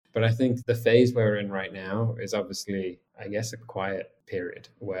But I think the phase we're in right now is obviously, I guess, a quiet period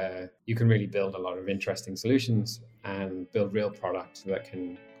where you can really build a lot of interesting solutions and build real products that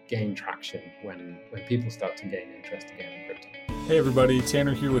can gain traction when people start to gain interest again in crypto. Hey everybody,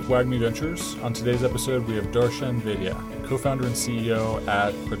 Tanner here with WAGMI Ventures. On today's episode, we have Darshan Vaidya, co-founder and CEO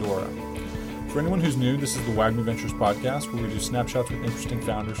at Credora. For anyone who's new, this is the WAGMI Ventures podcast where we do snapshots with interesting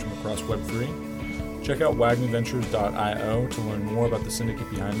founders from across Web3. Check out wagmiventures.io to learn more about the syndicate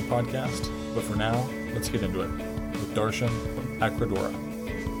behind the podcast. But for now, let's get into it with Darshan at Credora.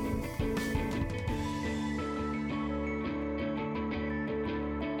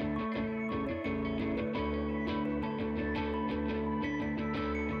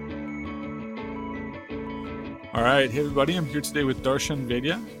 All right. Hey, everybody. I'm here today with Darshan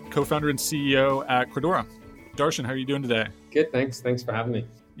Vaidya, co-founder and CEO at Credora. Darshan, how are you doing today? Good. Thanks for having me.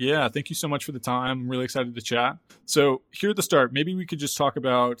 Yeah, thank you so much for the time. I'm really excited to chat. So here at the start, maybe we could just talk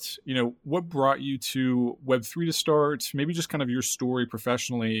about, what brought you to Web3 to start, maybe just kind of your story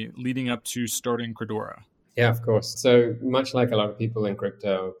professionally leading up to starting Credora. Yeah, of course. So much like a lot of people in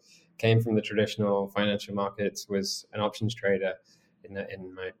crypto, came from the traditional financial markets, was an options trader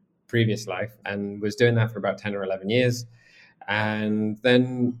in my previous life and was doing that for about 10 or 11 years. And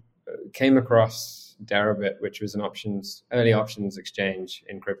then came across Deribit, which was an early options exchange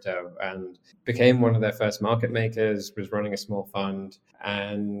in crypto, and became one of their first market makers, was running a small fund,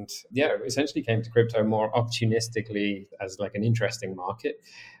 and essentially came to crypto more opportunistically as like an interesting market,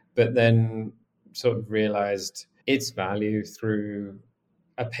 but then sort of realized its value through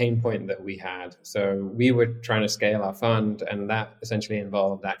a pain point that we had. So we were trying to scale our fund, and that essentially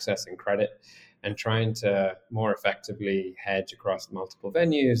involved accessing credit and trying to more effectively hedge across multiple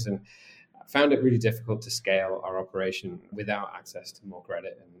venues, and found it really difficult to scale our operation without access to more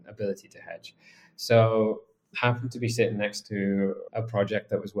credit and ability to hedge. So happened to be sitting next to a project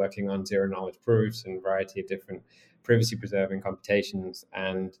that was working on zero knowledge proofs and a variety of different privacy preserving computations.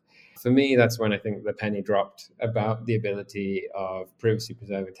 And for me, that's when I think the penny dropped about the ability of privacy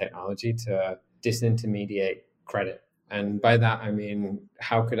preserving technology to disintermediate credit. And by that, I mean,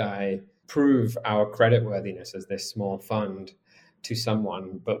 how could I prove our creditworthiness as this small fund to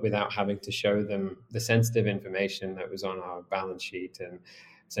someone, but without having to show them the sensitive information that was on our balance sheet and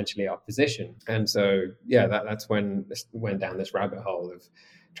essentially our position. And so, that's when this went down this rabbit hole of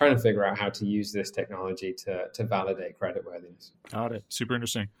trying to figure out how to use this technology to validate creditworthiness. Got it. Super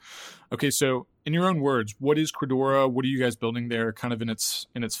interesting. Okay, so in your own words, what is Credora? What are you guys building there, kind of in its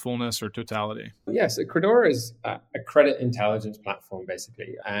fullness or totality? Yes, Credora is a credit intelligence platform,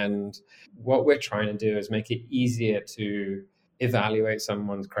 basically. And what we're trying to do is make it easier to evaluate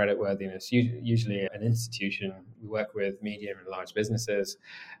someone's creditworthiness, usually an institution. We work with medium and large businesses.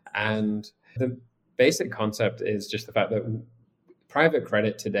 And the basic concept is just the fact that private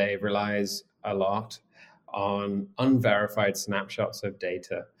credit today relies a lot on unverified snapshots of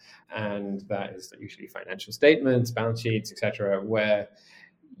data. And that is usually financial statements, balance sheets, etc., where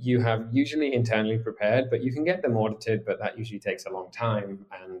you have usually internally prepared, but you can get them audited, but that usually takes a long time.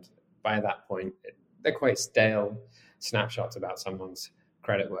 And by that point, they're quite stale snapshots about someone's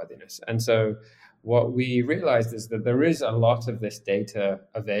creditworthiness. And so what we realized is that there is a lot of this data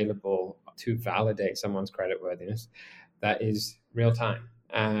available to validate someone's creditworthiness that is real time.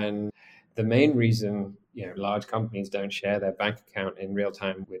 And the main reason, large companies don't share their bank account in real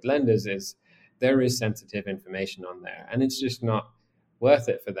time with lenders is there is sensitive information on there. And it's just not worth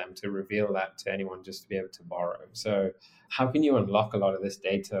it for them to reveal that to anyone just to be able to borrow. So how can you unlock a lot of this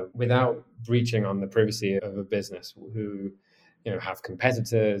data without breaching on the privacy of a business who have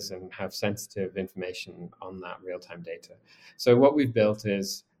competitors and have sensitive information on that real-time data? So what we've built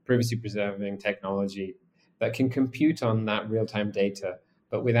is privacy preserving technology that can compute on that real-time data,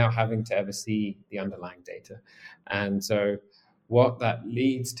 but without having to ever see the underlying data. And so what that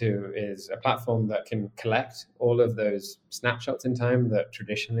leads to is a platform that can collect all of those snapshots in time that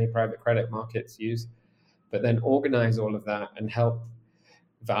traditionally private credit markets use, but then organize all of that and help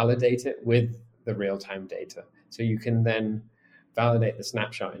validate it with the real-time data. So you can then validate the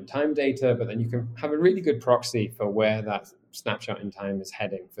snapshot in time data, but then you can have a really good proxy for where that snapshot in time is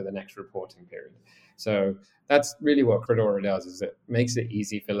heading for the next reporting period. So that's really what Credora does, is it makes it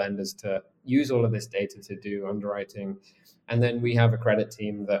easy for lenders to use all of this data to do underwriting. And then we have a credit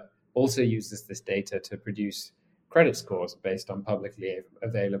team that also uses this data to produce credit scores based on publicly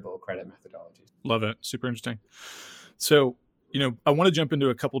available credit methodologies. Love it. Super interesting. So, I want to jump into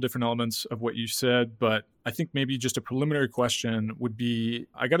a couple different elements of what you said, but I think maybe just a preliminary question would be,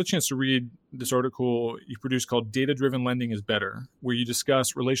 I got a chance to read this article you produced called Data-Driven Lending is Better, where you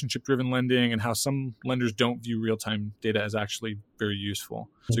discuss relationship-driven lending and how some lenders don't view real-time data as actually very useful.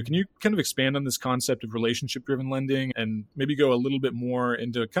 So can you kind of expand on this concept of relationship-driven lending and maybe go a little bit more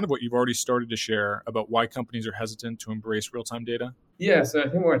into kind of what you've already started to share about why companies are hesitant to embrace real-time data? Yeah, so I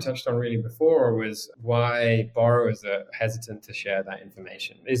think what I touched on really before was why borrowers are hesitant to share that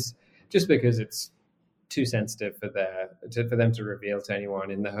information is just because it's too sensitive for them to reveal to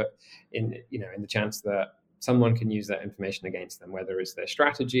anyone in the chance that someone can use that information against them, whether it's their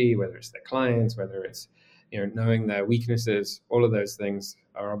strategy, whether it's their clients, whether it's knowing their weaknesses. All of those things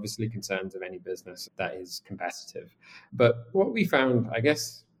are obviously concerns of any business that is competitive. But what we found, I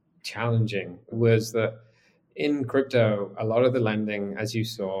guess, challenging was that in crypto, a lot of the lending, as you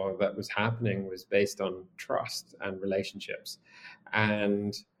saw, that was happening was based on trust and relationships,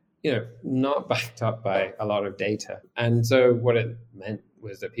 and not backed up by a lot of data. And so what it meant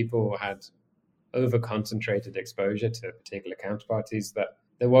was that people had over-concentrated exposure to particular counterparties, that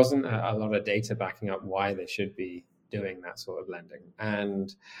there wasn't a lot of data backing up why they should be doing that sort of lending.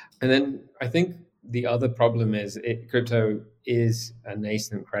 And then I think the other problem is crypto is a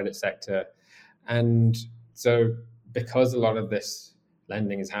nascent credit sector. And so because a lot of this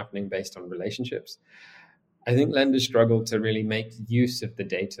lending is happening based on relationships, I think lenders struggle to really make use of the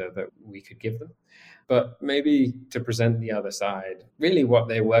data that we could give them. But maybe to present the other side, really what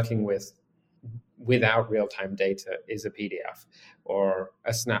they're working with without real-time data is a PDF or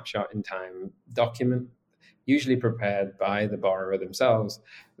a snapshot in time document, usually prepared by the borrower themselves,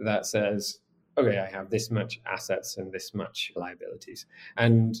 that says, okay, I have this much assets and this much liabilities.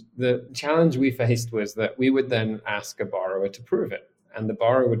 And the challenge we faced was that we would then ask a borrower to prove it. And the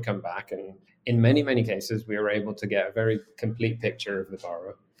borrower would come back, and in many, many cases, we were able to get a very complete picture of the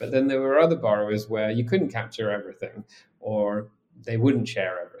borrower. But then there were other borrowers where you couldn't capture everything, or they wouldn't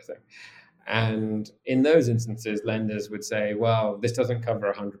share everything. And in those instances, lenders would say, well, this doesn't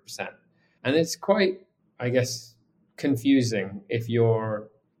cover 100%. And it's quite, I guess, confusing if you're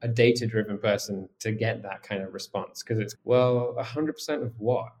a data-driven person to get that kind of response, because it's, well, 100% of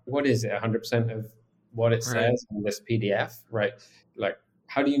what? What is it? 100% of what it says in this PDF, right? Like,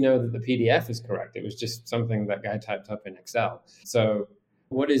 how do you know that the PDF is correct? It was just something that guy typed up in Excel. So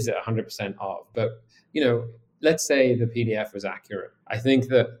what is it 100% of? But, let's say the PDF was accurate. I think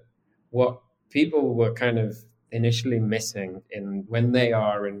that what people were kind of initially missing when they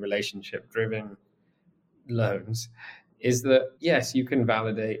are in relationship-driven loans is that, yes, you can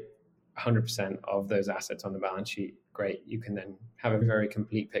validate 100% of those assets on the balance sheet. Great. You can then have a very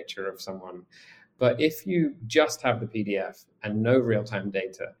complete picture of someone. But if you just have the PDF and no real-time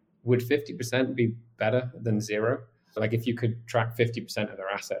data, would 50% be better than zero? Like if you could track 50% of their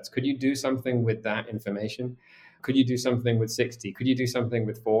assets, could you do something with that information? Could you do something with 60? Could you do something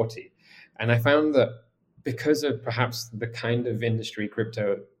with 40? And I found that because of perhaps the kind of industry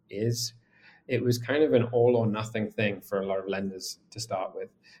crypto is, it was kind of an all or nothing thing for a lot of lenders to start with,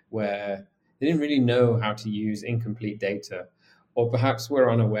 where they didn't really know how to use incomplete data, or perhaps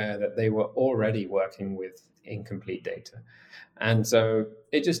were unaware that they were already working with incomplete data. And so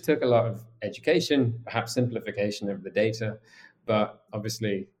it just took a lot of education, perhaps simplification of the data. But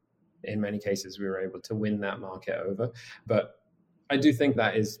obviously, in many cases, we were able to win that market over. But I do think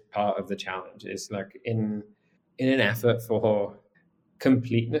that is part of the challenge. It's like in an effort for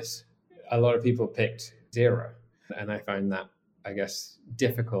completeness, a lot of people picked zero. And I find that, I guess,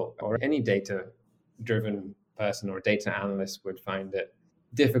 difficult, or any data-driven person or data analyst would find it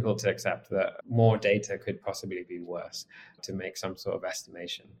difficult to accept that more data could possibly be worse to make some sort of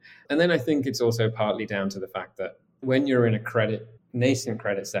estimation. And then I think it's also partly down to the fact that when you're in a nascent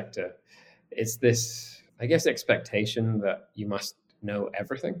credit sector, it's this, I guess, expectation that you must know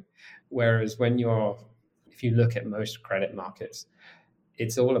everything. Whereas if you look at most credit markets,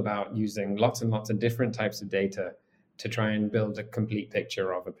 it's all about using lots and lots of different types of data to try and build a complete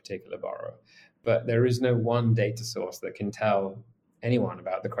picture of a particular borrower. But there is no one data source that can tell anyone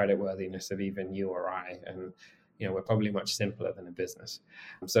about the creditworthiness of even you or I. And, we're probably much simpler than a business.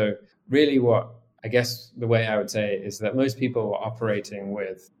 So really I guess the way I would say it is that most people were operating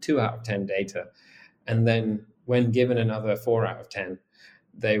with 2 out of 10 data. And then when given another 4 out of 10,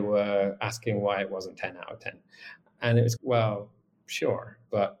 they were asking why it wasn't 10 out of 10. And it was, well, sure,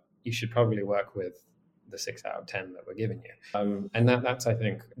 but you should probably work with the 6 out of 10 that we're giving you. And that's, I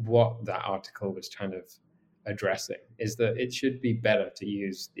think, what that article was kind of addressing, is that it should be better to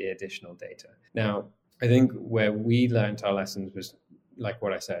use the additional data. Now, I think where we learned our lessons was, like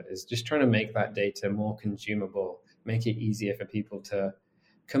what I said, is just trying to make that data more consumable, make it easier for people to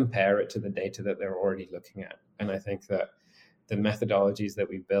compare it to the data that they're already looking at. And I think that the methodologies that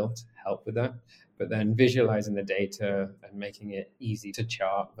we built help with that. But then visualizing the data and making it easy to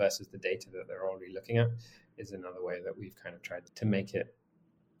chart versus the data that they're already looking at is another way that we've kind of tried to make it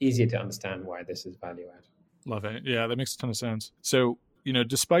easier to understand why this is value add. Love it. Yeah, that makes a ton of sense. So,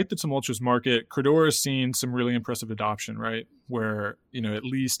 despite the tumultuous market, Credora has seen some really impressive adoption, right? Where, at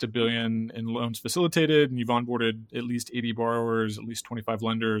least $1 billion in loans facilitated, and you've onboarded at least 80 borrowers, at least 25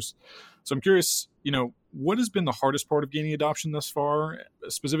 lenders. So I'm curious, what has been the hardest part of gaining adoption thus far?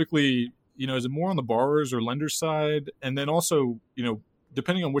 Specifically, is it more on the borrowers or lenders side? And then also,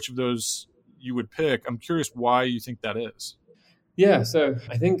 depending on which of those you would pick, I'm curious why you think that is. Yeah, so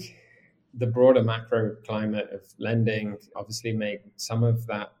I think the broader macro climate of lending obviously made some of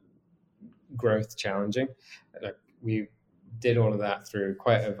that growth challenging. Like we did all of that through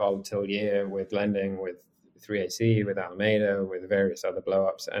quite a volatile year with lending, with 3AC, with Alameda, with various other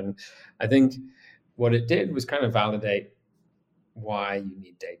blowups. And I think what it did was kind of validate why you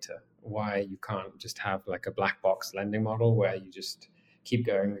need data, why you can't just have like a black box lending model where you just keep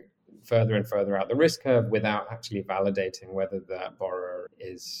going further and further out the risk curve without actually validating whether that borrower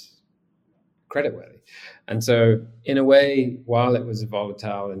is creditworthy. And so in a way, while it was a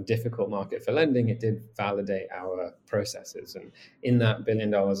volatile and difficult market for lending, it did validate our processes. And in that $1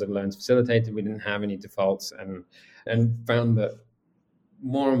 billion of loans facilitated, we didn't have any defaults, and found that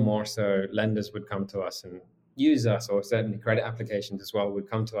more and more so lenders would come to us and use us, or certainly credit applications as well would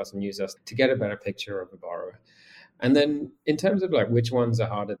come to us and use us to get a better picture of a borrower. And then in terms of like which ones are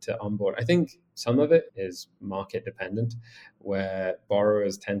harder to onboard, I think some of it is market dependent, where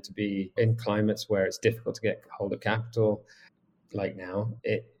borrowers tend to be in climates where it's difficult to get hold of capital. Like now,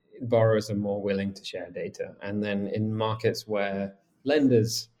 borrowers are more willing to share data. And then in markets where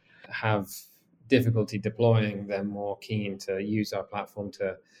lenders have difficulty deploying, they're more keen to use our platform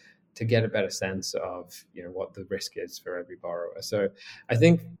to get a better sense of what the risk is for every borrower. So I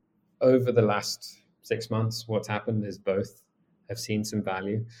think over the last 6 months, what's happened is both have seen some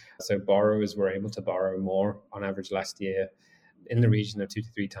value. So borrowers were able to borrow more on average last year, in the region of 2 to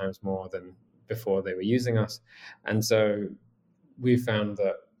 3 times more than before they were using us. And so we found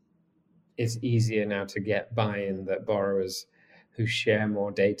that it's easier now to get buy-in, that borrowers who share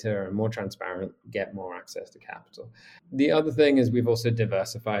more data and are more transparent get more access to capital. The other thing is we've also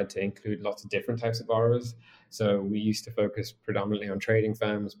diversified to include lots of different types of borrowers. So we used to focus predominantly on trading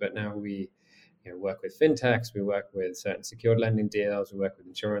firms, but now we work with fintechs, we work with certain secured lending deals, we work with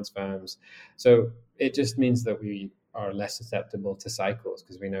insurance firms. So it just means that we are less susceptible to cycles,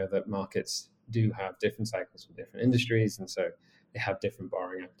 because we know that markets do have different cycles for different industries, and so they have different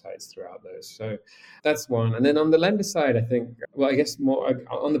borrowing appetites throughout those. So that's one. And then on the lender side, I think, I guess more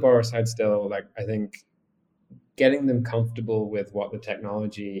on the borrower side still, I think getting them comfortable with what the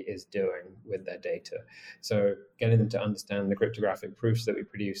technology is doing with their data. So getting them to understand the cryptographic proofs that we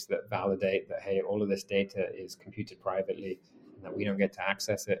produce that validate that, hey, all of this data is computed privately and that we don't get to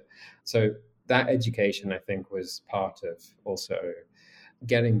access it. So that education, I think, was part of also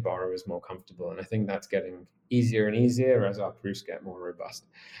getting borrowers more comfortable. And I think that's getting easier and easier as our proofs get more robust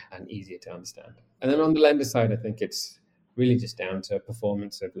and easier to understand. And then on the lender side, I think it's really just down to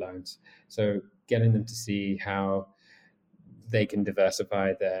performance of loans. So getting them to see how they can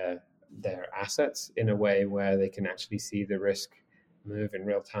diversify their assets in a way where they can actually see the risk move in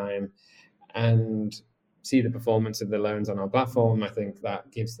real time and see the performance of the loans on our platform. I think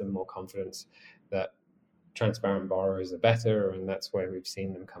that gives them more confidence that transparent borrowers are better, and that's where we've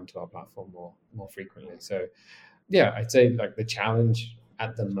seen them come to our platform more frequently. So yeah, I'd say the challenge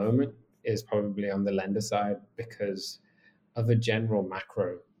at the moment is probably on the lender side because of a general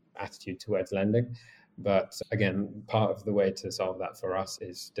macro attitude towards lending. But again, part of the way to solve that for us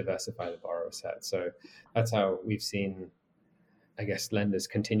is diversify the borrower set. So that's how we've seen, I guess, lenders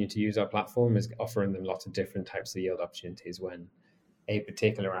continue to use our platform, is offering them lots of different types of yield opportunities when a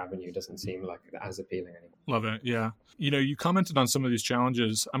particular avenue doesn't seem like as appealing anymore. Love it. Yeah. You commented on some of these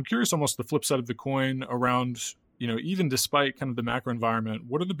challenges. I'm curious, almost the flip side of the coin around, even despite kind of the macro environment,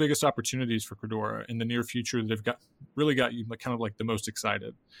 what are the biggest opportunities for Credora in the near future that have really got you kind of the most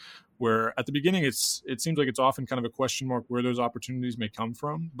excited? Where at the beginning, it seems like it's often kind of a question mark where those opportunities may come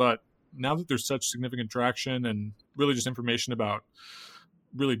from. But now that there's such significant traction and really just information about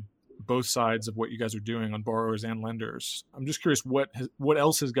really both sides of what you guys are doing on borrowers and lenders, I'm just curious what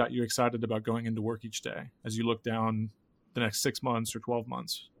else has got you excited about going into work each day as you look down the next 6 months or 12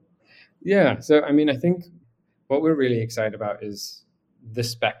 months? Yeah. So, I think what we're really excited about is the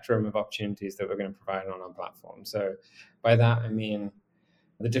spectrum of opportunities that we're going to provide on our platform. So by that, I mean,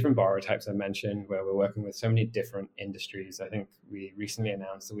 the different borrower types I mentioned, where we're working with so many different industries. I think we recently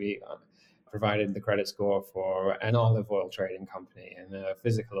announced that we provided the credit score for an olive oil trading company and a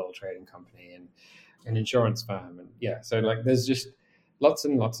physical oil trading company and an insurance firm. And yeah, so like there's just lots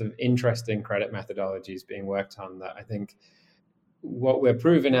and lots of interesting credit methodologies being worked on that I think what we're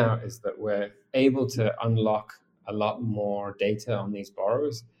proving out is that we're able to unlock a lot more data on these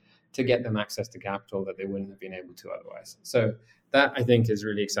borrowers to get them access to capital that they wouldn't have been able to otherwise. So that I think is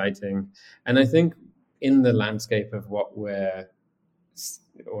really exciting. And I think in the landscape of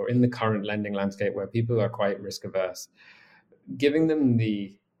or in the current lending landscape where people are quite risk averse, giving them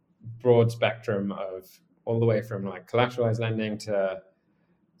the broad spectrum of all the way from like collateralized lending to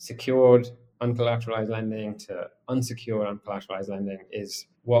secured uncollateralized lending to unsecured uncollateralized lending is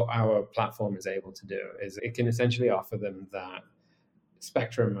what our platform is able to do. Is it can essentially offer them that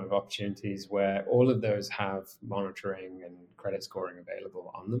spectrum of opportunities where all of those have monitoring and credit scoring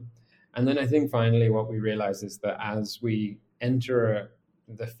available on them. And then I think finally what we realize is that as we enter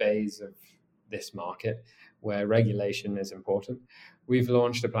the phase of this market where regulation is important, we've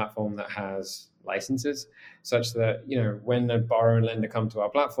launched a platform that has licenses such that, when a borrower and lender come to our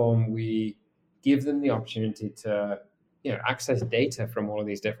platform, we give them the opportunity to, access data from all of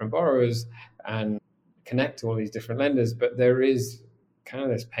these different borrowers and connect to all these different lenders. But there is kind of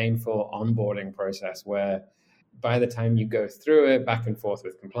this painful onboarding process where by the time you go through it back and forth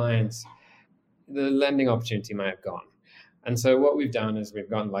with compliance, the lending opportunity might have gone. And so what we've done is we've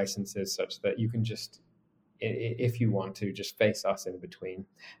gotten licenses such that you can just, if you want to, just face us in between.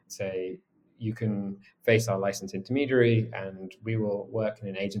 Say you can face our licensed intermediary and we will work in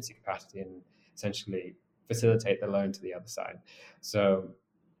an agency capacity and essentially facilitate the loan to the other side. So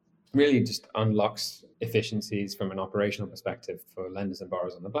really just unlocks efficiencies from an operational perspective for lenders and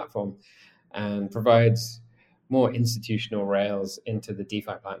borrowers on the platform and provides more institutional rails into the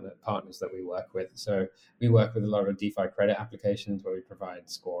DeFi partners that we work with. So we work with a lot of DeFi credit applications where we provide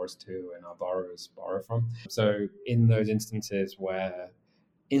scores to and our borrowers borrow from. So in those instances where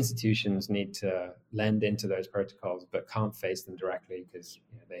institutions need to lend into those protocols but can't face them directly because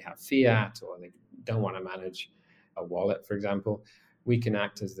they have fiat or they don't want to manage a wallet, for example, we can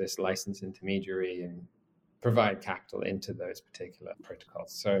act as this licensed intermediary and provide capital into those particular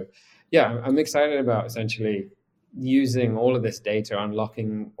protocols. So yeah, I'm excited about essentially using all of this data,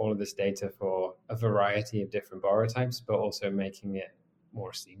 unlocking all of this data for a variety of different borrower types, but also making it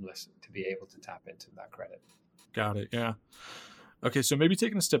more seamless to be able to tap into that credit. Got it. Yeah. Okay, so maybe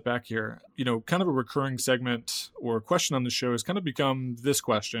taking a step back here, kind of a recurring segment or question on the show has kind of become this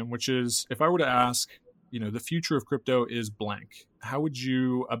question, which is if I were to ask, the future of crypto is blank, how would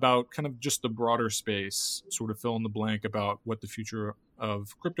you, about kind of just the broader space, sort of fill in the blank about what the future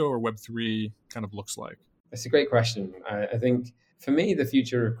of crypto or Web3 kind of looks like? That's a great question. I think for me, the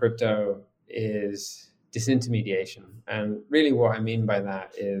future of crypto is disintermediation. And really what I mean by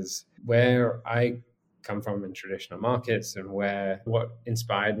that is where I come from in traditional markets and what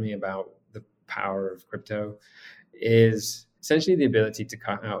inspired me about the power of crypto is essentially the ability to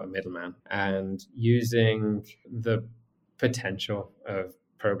cut out a middleman and using the potential of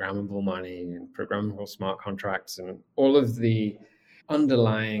programmable money and programmable smart contracts and all of the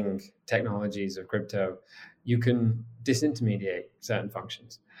underlying technologies of crypto, you can disintermediate certain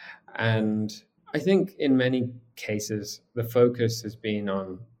functions. And I think in many cases, the focus has been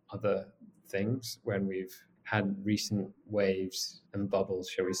on other things when we've had recent waves and bubbles,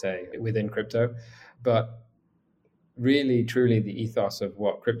 shall we say, within crypto. But really, truly, the ethos of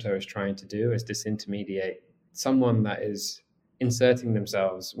what crypto is trying to do is disintermediate someone that is inserting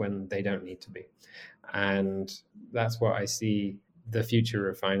themselves when they don't need to be. And that's what I see the future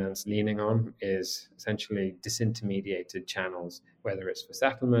of finance leaning on, is essentially disintermediated channels, whether it's for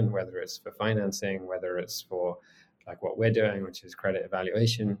settlement, whether it's for financing, whether it's for like what we're doing, which is credit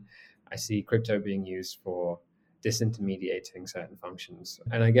evaluation. I see crypto being used for disintermediating certain functions.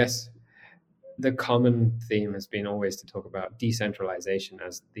 And I guess the common theme has been always to talk about decentralization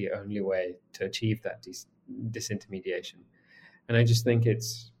as the only way to achieve that disintermediation. And I just think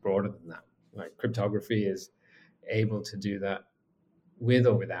it's broader than that. Like cryptography is able to do that with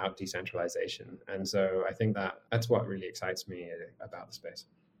or without decentralization. And so I think that's what really excites me about the space.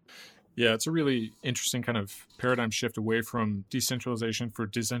 Yeah, it's a really interesting kind of paradigm shift away from decentralization for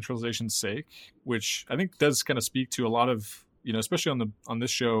decentralization's sake, which I think does kind of speak to a lot of, especially on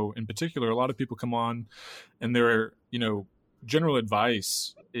this show in particular, a lot of people come on and their, general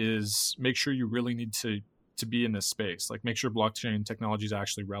advice is make sure you really need to be in this space, like make sure blockchain technology is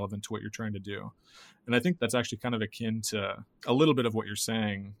actually relevant to what you're trying to do. And I think that's actually kind of akin to a little bit of what you're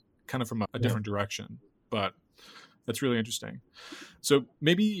saying, kind of from a different direction. But That's really interesting. So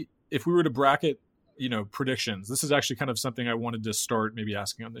maybe if we were to bracket, predictions, this is actually kind of something I wanted to start maybe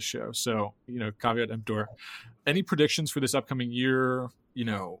asking on this show. So, caveat emptor, any predictions for this upcoming year?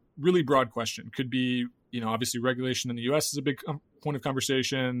 Really broad question. Could be, obviously regulation in the US is a big point of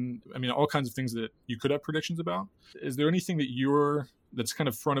conversation. I mean, all kinds of things that you could have predictions about. Is there anything that's kind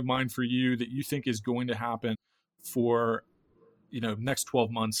of front of mind for you that you think is going to happen for, next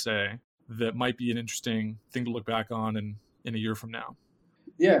 12 months, say, that might be an interesting thing to look back on in a year from now?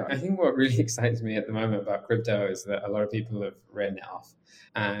 Yeah, I think what really excites me at the moment about crypto is that a lot of people have written it off.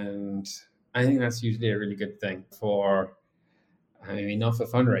 And I think that's usually a really good thing not for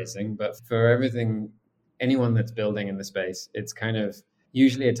fundraising, but for anyone that's building in the space. It's kind of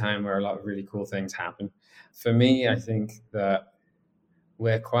usually a time where a lot of really cool things happen. For me, I think that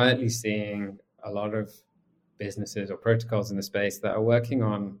we're quietly seeing a lot of businesses or protocols in the space that are working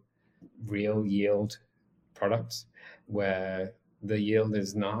on real yield products where the yield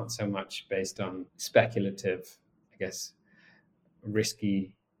is not so much based on speculative,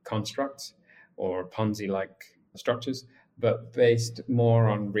 risky constructs or Ponzi-like structures, but based more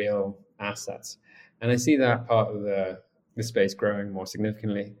on real assets. And I see that part of the space growing more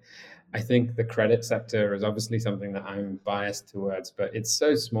significantly. I think the credit sector is obviously something that I'm biased towards, but it's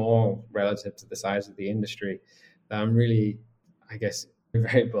so small relative to the size of the industry that I'm really,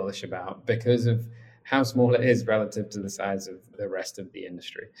 very bullish about because of how small it is relative to the size of the rest of the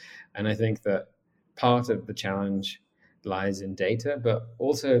industry. And I think that part of the challenge lies in data, but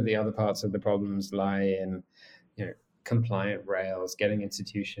also the other parts of the problems lie in, compliant rails, getting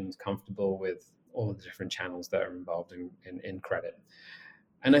institutions comfortable with all the different channels that are involved in credit.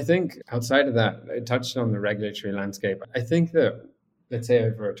 And I think outside of that, I touched on the regulatory landscape. I think that, let's say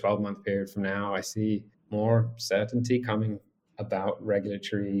over a 12-month period from now, I see more certainty coming about the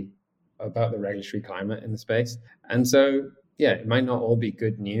regulatory climate in the space. And so, it might not all be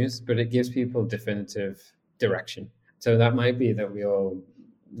good news, but it gives people definitive direction. So that might be that we all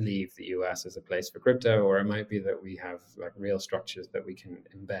leave the US as a place for crypto, or it might be that we have real structures that we can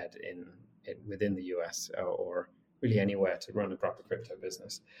embed within the US or really anywhere to run a proper crypto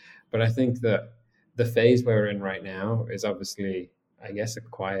business. But I think that the phase we're in right now is obviously, a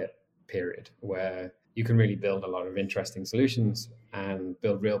quiet period where you can really build a lot of interesting solutions and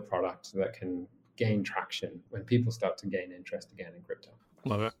build real products that can gain traction when people start to gain interest again in crypto.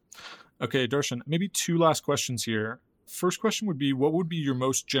 Love it. Okay, Darshan, maybe two last questions here. First question would be, what would be your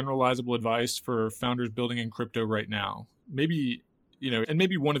most generalizable advice for founders building in crypto right now? Maybe, and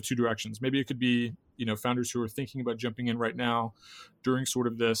maybe one of two directions. Maybe it could be, founders who are thinking about jumping in right now during sort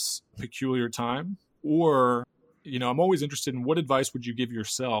of this peculiar time. Or, I'm always interested in what advice would you give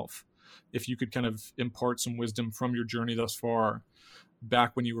yourself if you could kind of impart some wisdom from your journey thus far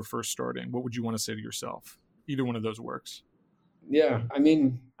back when you were first starting. What would you want to say to yourself? Either one of those works. Yeah,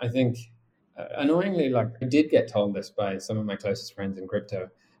 I think annoyingly, I did get told this by some of my closest friends in crypto,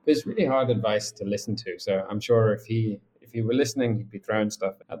 but it's really hard advice to listen to. So I'm sure if he were listening, he'd be throwing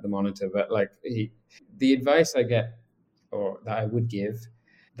stuff at the monitor. But the advice I get, or that I would give,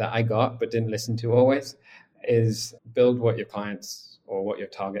 that I got but didn't listen to always, is build what your clients or what your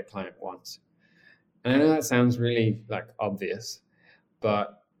target client wants. And I know that sounds really obvious,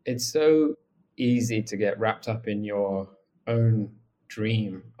 but it's so easy to get wrapped up in your own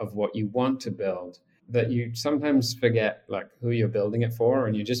dream of what you want to build that you sometimes forget who you're building it for,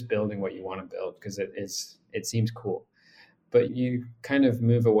 and you're just building what you want to build because it seems cool. But you kind of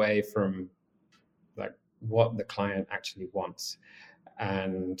move away from what the client actually wants.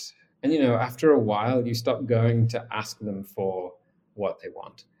 And after a while, you stop going to ask them for what they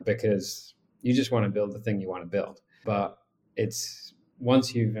want because you just want to build the thing you want to build. But it's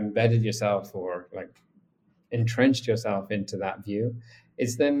once you've embedded yourself or entrenched yourself into that view,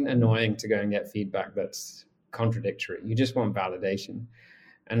 it's then annoying to go and get feedback that's contradictory. You just want validation.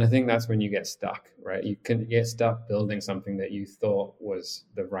 And I think that's when you get stuck, right? You can get stuck building something that you thought was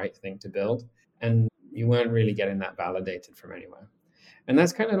the right thing to build, and you weren't really getting that validated from anywhere. And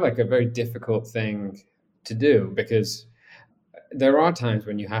that's kind of a very difficult thing to do because there are times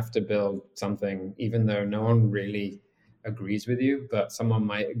when you have to build something, even though no one really agrees with you, but someone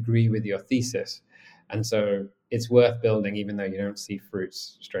might agree with your thesis. And so it's worth building, even though you don't see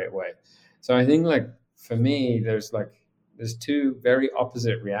fruits straight away. So I think for me, there's two very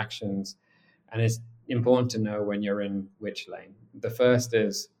opposite reactions, and it's important to know when you're in which lane. The first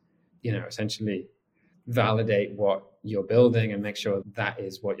is, essentially validate what you're building and make sure that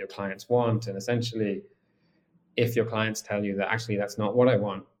is what your clients want. And essentially, if your clients tell you that actually that's not what I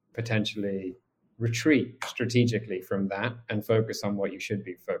want, potentially retreat strategically from that and focus on what you should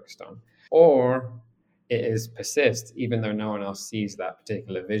be focused on. Or it is persist, even though no one else sees that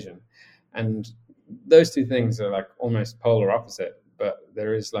particular vision. And those two things are like almost polar opposite, but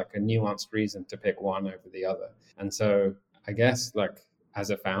there is like a nuanced reason to pick one over the other. And so I guess like as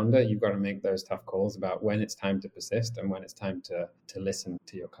a founder, you've got to make those tough calls about when it's time to persist and when it's time to listen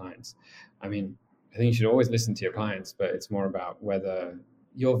to your clients. I mean, I think you should always listen to your clients, but it's more about whether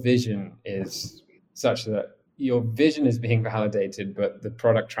your vision is such that your vision is being validated, but the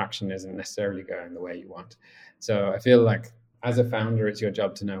product traction isn't necessarily going the way you want. So I feel like as a founder, it's your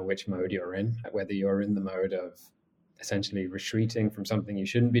job to know which mode you're in, whether you're in the mode of essentially retreating from something you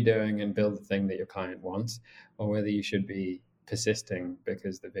shouldn't be doing and build the thing that your client wants, or whether you should be persisting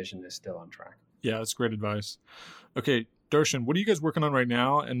because the vision is still on track. Yeah, that's great advice. Okay, Darshan, what are you guys working on right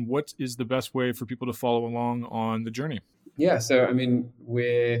now, and what is the best way for people to follow along on the journey? Yeah, so I mean,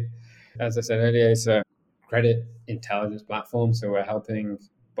 we're, as I said earlier, it's a credit intelligence platform. So we're helping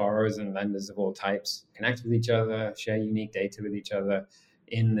borrowers and lenders of all types connect with each other, share unique data with each other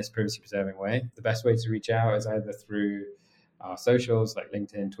in this privacy-preserving way. The best way to reach out is either through our socials like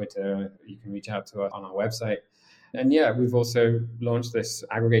LinkedIn, Twitter. You can reach out to us on our website. And yeah, we've also launched this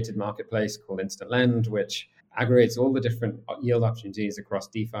aggregated marketplace called Instant Lend, which aggregates all the different yield opportunities across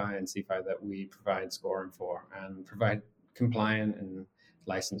DeFi and CeFi that we provide scoring for and provide compliant and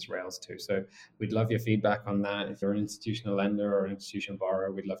licensed rails too. So we'd love your feedback on that. If you're an institutional lender or an institutional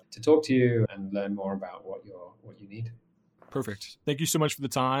borrower, we'd love to talk to you and learn more about what you need. Perfect. Thank you so much for the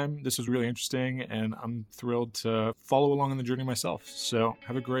time. This was really interesting, and I'm thrilled to follow along on the journey myself. So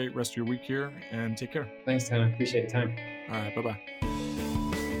have a great rest of your week here, and take care. Thanks, Tanner. Appreciate your time. All right. Bye-bye.